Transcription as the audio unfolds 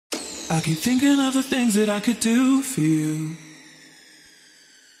I keep thinking of the things that I could do for you,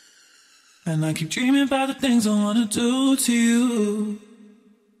 and I keep dreaming about the things I wanna do to you.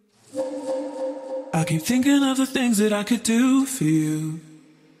 I keep thinking of the things that I could do for you,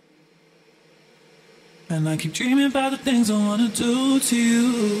 and I keep dreaming about the things I wanna do to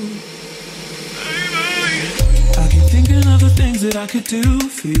you. I keep thinking of the things that I could do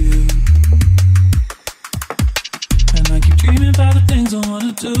for you, and I keep dreaming about the things I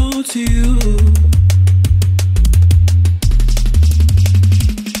wanna do to you.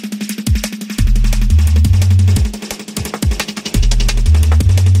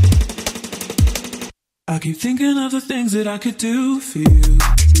 I keep thinking of the things that I could do for you.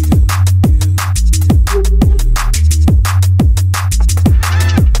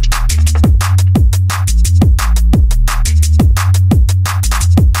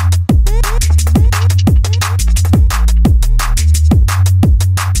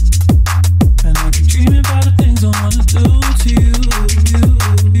 And I keep dreaming about the things I wanna do to you.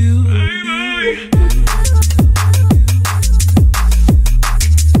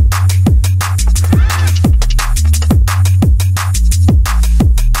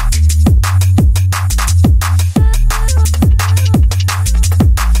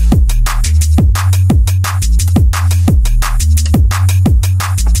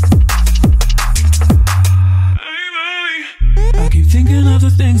 Thinking of the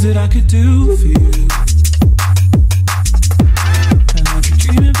things that I could do for you, and I keep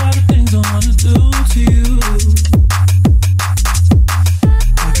dreaming about the things I wanna do to you.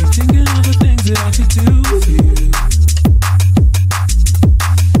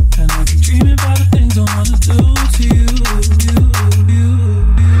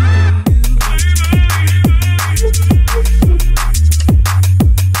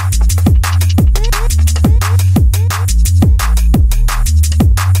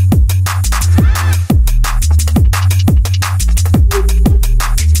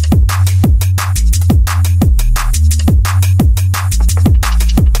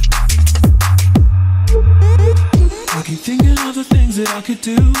 I keep thinking of the things that I could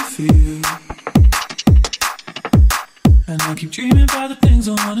do for you, and I keep dreaming about the things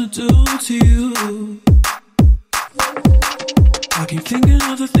I wanna do to you. I keep thinking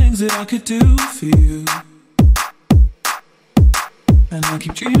of the things that I could do for you, and I keep dreaming about the things I wanna do to you. I keep thinking of the things that I could do for you, and I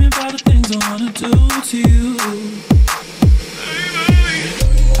keep dreaming about the things I wanna do to you.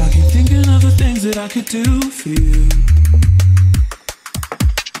 I keep thinking of the things that I could do for you,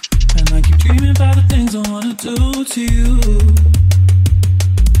 and I keep dreaming about the things I wanna do to you.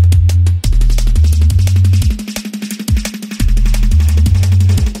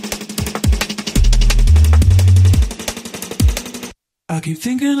 I keep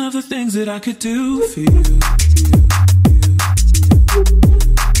thinking of the things that I could do for you.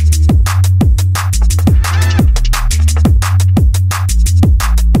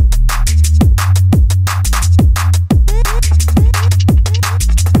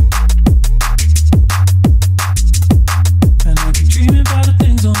 And I keep dreaming about the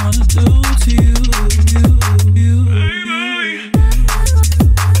things I wanna do to you.